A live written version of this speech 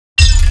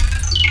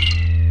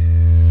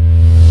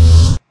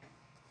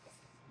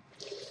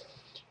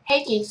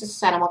Hey Geeks, this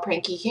is Animal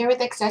Pranky here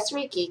with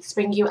Accessory Geeks,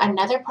 bringing you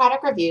another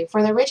product review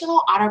for the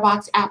original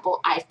Otterbox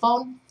Apple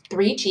iPhone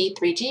 3G,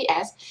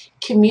 3GS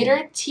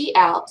Commuter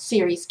TL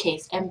series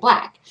case in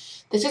black.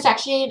 This is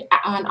actually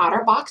an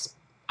Otterbox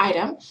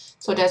item,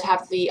 so it does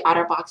have the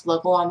Otterbox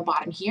logo on the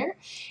bottom here.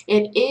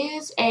 It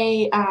is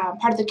a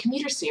part of the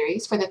Commuter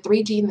series for the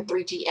 3G and the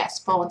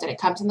 3GS phones, and it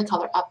comes in the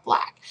color of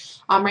black.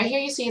 Right here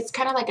you see it's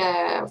kind of like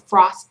a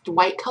frost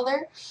white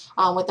color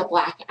with the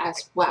black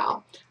as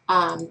well.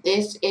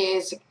 This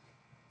is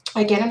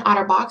again an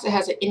Otterbox. It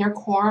has an inner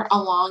core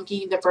along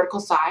the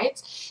vertical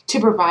sides to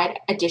provide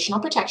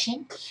additional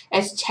protection.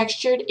 It's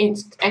textured in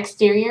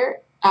exterior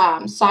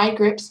side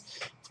grips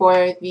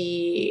for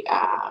the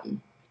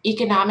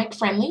economic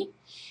friendly.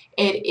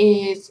 It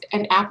is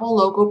an Apple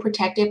logo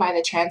protected by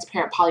the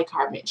transparent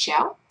polycarbonate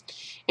shell.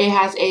 It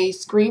has a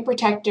screen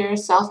protector,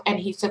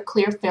 self-adhesive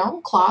clear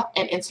film, cloth,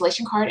 and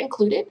insulation card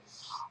included.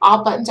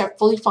 All buttons are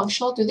fully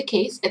functional through the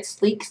case. Its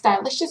sleek,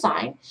 stylish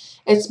design.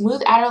 Its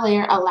smooth outer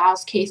layer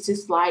allows case to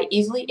slide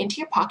easily into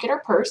your pocket or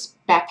purse,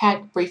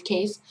 backpack,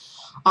 briefcase.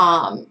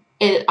 Audio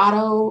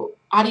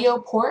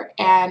port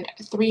and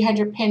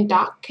 300-pin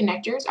dock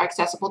connectors are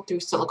accessible through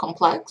silicone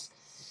plugs.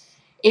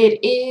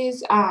 It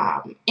is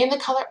in the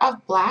color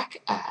of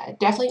black,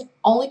 definitely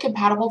only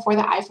compatible for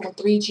the iPhone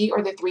 3G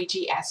or the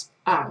 3GS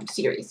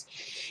series.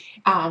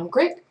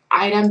 Great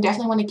item.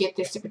 Definitely want to get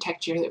this to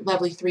protect your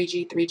lovely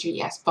 3G,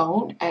 3GS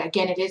phone.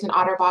 Again, it is an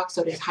Otterbox,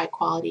 so it is high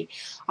quality,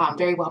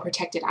 very well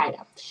protected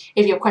item.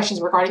 If you have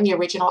questions regarding the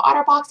original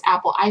Otterbox,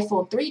 Apple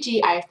iPhone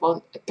 3G,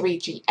 iPhone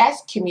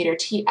 3GS, Commuter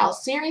TL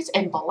series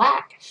in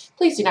black,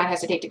 please do not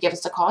hesitate to give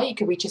us a call. You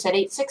can reach us at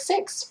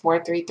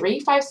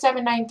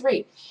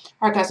 866-433-5793.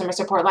 Our customer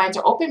support lines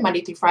are open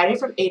Monday through Friday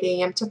from 8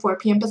 a.m. to 4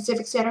 p.m.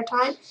 Pacific Standard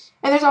Time,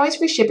 and there's always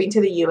free shipping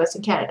to the U.S.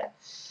 and Canada.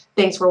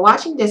 Thanks for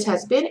watching. This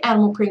has been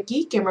Animal Print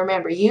Geek, and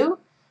remember, you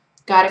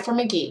got it from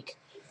a geek.